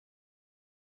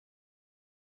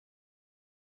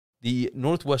the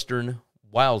Northwestern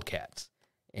Wildcats.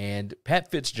 And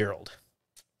Pat Fitzgerald.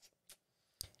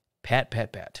 Pat.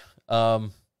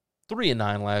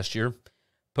 3-9 last year.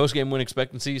 Post-game win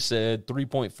expectancy said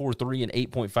 3.43 and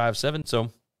 8.57, so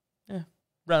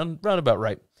round about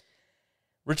right.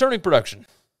 Returning production.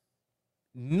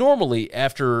 Normally,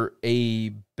 after a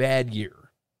bad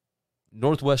year,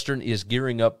 Northwestern is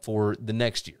gearing up for the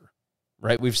next year,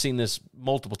 right? We've seen this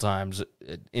multiple times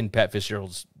in Pat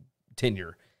Fitzgerald's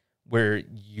tenure, where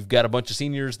you've got a bunch of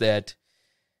seniors that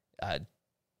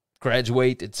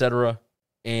graduate, etc.,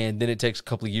 and then it takes a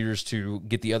couple of years to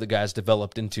get the other guys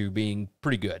developed into being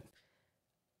pretty good.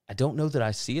 I don't know that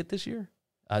I see it this year.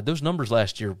 Those numbers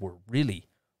last year were really,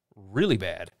 really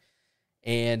bad.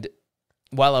 And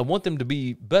while I want them to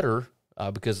be better,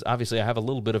 because obviously I have a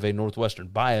little bit of a Northwestern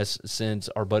bias since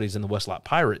our buddies in the Westlot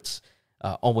Pirates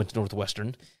all went to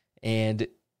Northwestern, and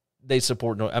they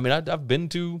support. I've been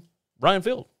to Ryan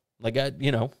Field.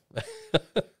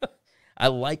 I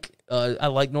like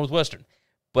Northwestern,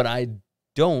 but I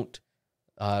don't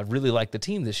really like the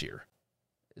team this year.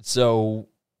 So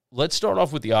let's start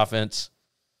off with the offense.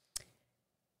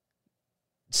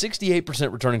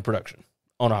 68% returning production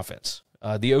on offense.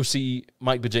 The OC,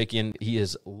 Mike Bajakian, he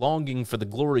is longing for the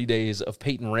glory days of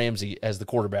Peyton Ramsey as the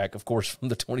quarterback, of course, from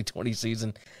the 2020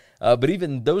 season. But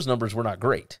even those numbers were not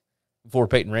great for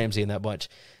Peyton Ramsey in that bunch.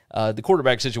 The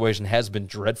quarterback situation has been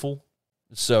dreadful.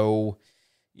 So,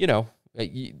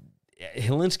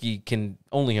 Hilinski can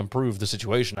only improve the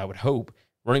situation, I would hope.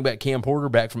 Running back Cam Porter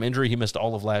back from injury. He missed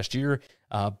all of last year.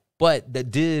 But that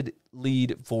did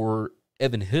lead for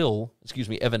Evan Hull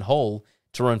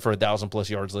to run for 1,000-plus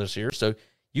yards this year. So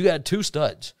you got two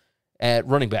studs at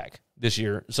running back this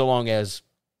year, so long as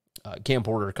Cam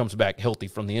Porter comes back healthy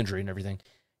from the injury and everything.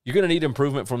 You're going to need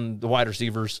improvement from the wide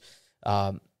receivers.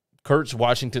 Kurtz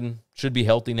Washington should be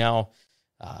healthy now.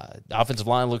 The offensive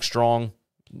line looks strong.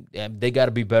 They got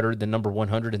to be better than number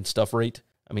 100 in stuff rate.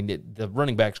 I mean, the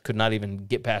running backs could not even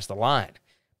get past the line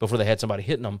before they had somebody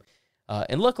hitting them.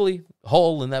 And luckily,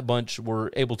 Hull and that bunch were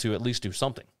able to at least do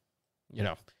something.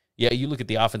 Yeah, you look at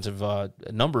the offensive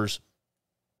numbers,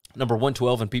 number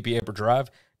 112 in PPA per drive,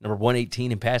 number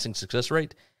 118 in passing success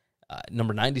rate,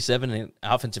 number 97 in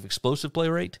offensive explosive play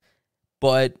rate,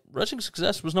 but rushing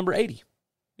success was number 80.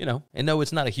 And no,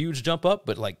 it's not a huge jump up,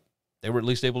 but they were at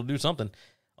least able to do something.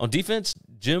 On defense,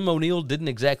 Jim O'Neill didn't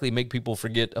exactly make people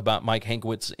forget about Mike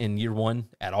Hankwitz in year one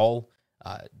at all.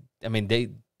 From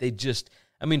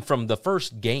the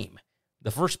first game, the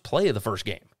first play of the first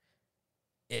game,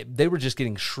 they were just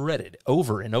getting shredded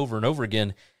over and over and over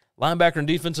again. Linebacker and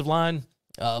defensive line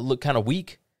look kind of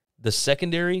weak. The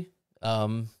secondary,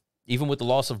 even with the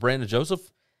loss of Brandon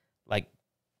Joseph,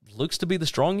 looks to be the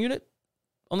strong unit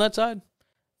on that side.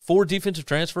 4 defensive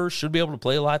transfers should be able to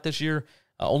play a lot this year.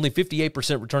 Only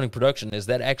 58% returning production. Is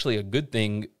that actually a good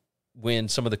thing when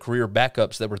some of the career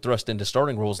backups that were thrust into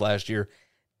starting roles last year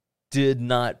did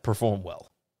not perform well,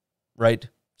 right?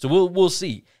 So we'll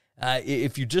see.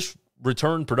 If you just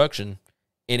return production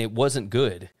and it wasn't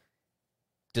good,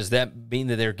 does that mean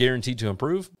that they're guaranteed to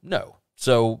improve? No.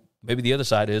 So maybe the other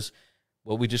side is,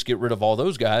 well, we just get rid of all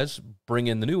those guys, bring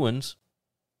in the new ones,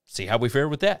 see how we fare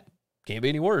with that. Can't be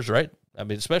any worse, right?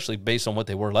 Especially based on what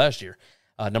they were last year.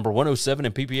 Number 107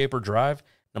 in PPA per drive,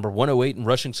 number 108 in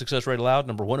rushing success rate allowed,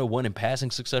 number 101 in passing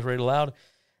success rate allowed.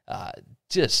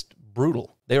 Just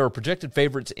brutal. They are projected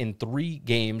favorites in 3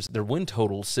 games. Their win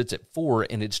total sits at 4,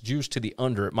 and it's juiced to the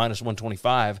under at minus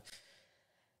 125.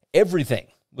 Everything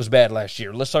was bad last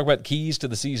year. Let's talk about the keys to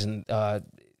the season.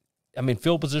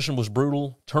 Field position was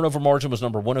brutal. Turnover margin was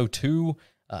number 102.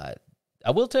 I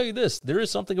will tell you this. There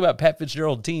is something about Pat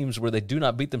Fitzgerald teams where they do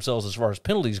not beat themselves as far as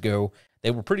penalties go.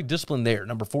 They were pretty disciplined there,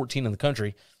 number 14 in the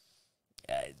country.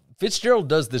 Fitzgerald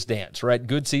does this dance, right?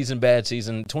 Good season, bad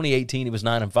season. 2018, he was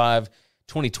 9-5.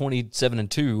 2020,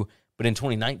 7-2. But in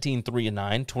 2019,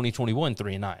 3-9. 2021,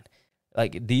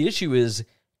 3-9. The issue is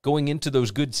going into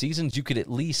those good seasons, you could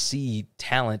at least see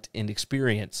talent and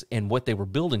experience and what they were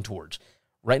building towards.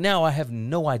 Right now, I have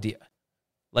no idea.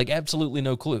 Absolutely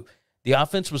no clue. The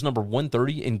offense was number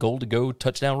 130 in goal-to-go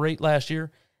touchdown rate last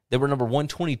year. They were number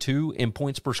 122 in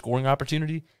points per scoring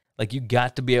opportunity. You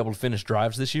got to be able to finish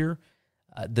drives this year.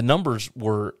 The numbers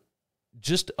were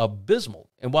just abysmal.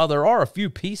 And while there are a few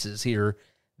pieces here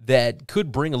that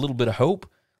could bring a little bit of hope,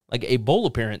 a bowl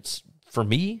appearance for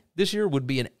me this year would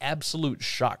be an absolute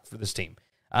shock for this team.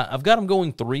 I've got them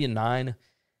going 3-9.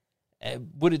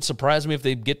 Would it surprise me if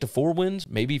they get to 4 wins,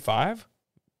 maybe 5?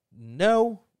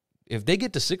 No. If they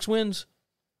get to 6 wins,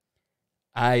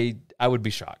 I would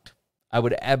be shocked. I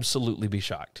would absolutely be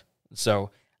shocked.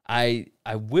 So I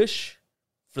wish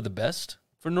for the best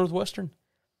for Northwestern.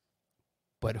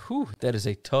 But that is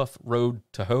a tough road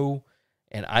to hoe.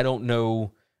 And I don't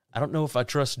know if I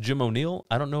trust Jim O'Neill.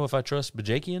 I don't know if I trust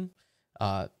Bajakian.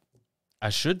 I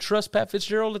should trust Pat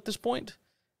Fitzgerald at this point.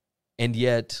 And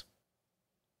yet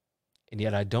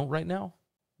I don't right now.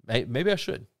 Maybe I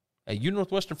should. Hey, you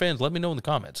Northwestern fans, let me know in the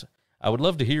comments. I would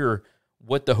love to hear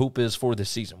what the hope is for this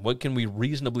season. What can we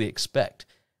reasonably expect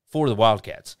for the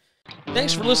Wildcats?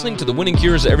 Thanks for listening to the Winning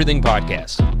Cures Everything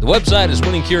podcast. The website is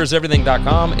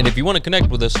winningcureseverything.com, and if you want to connect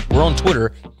with us, we're on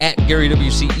Twitter at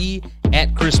GaryWCE,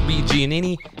 at Chris B.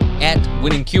 Giannini, at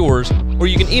Winning Cures, or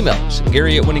you can email us,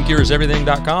 Gary at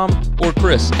winningcureseverything.com or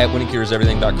Chris at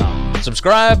winningcureseverything.com.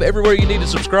 Subscribe everywhere you need to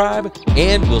subscribe,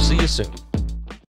 and we'll see you soon.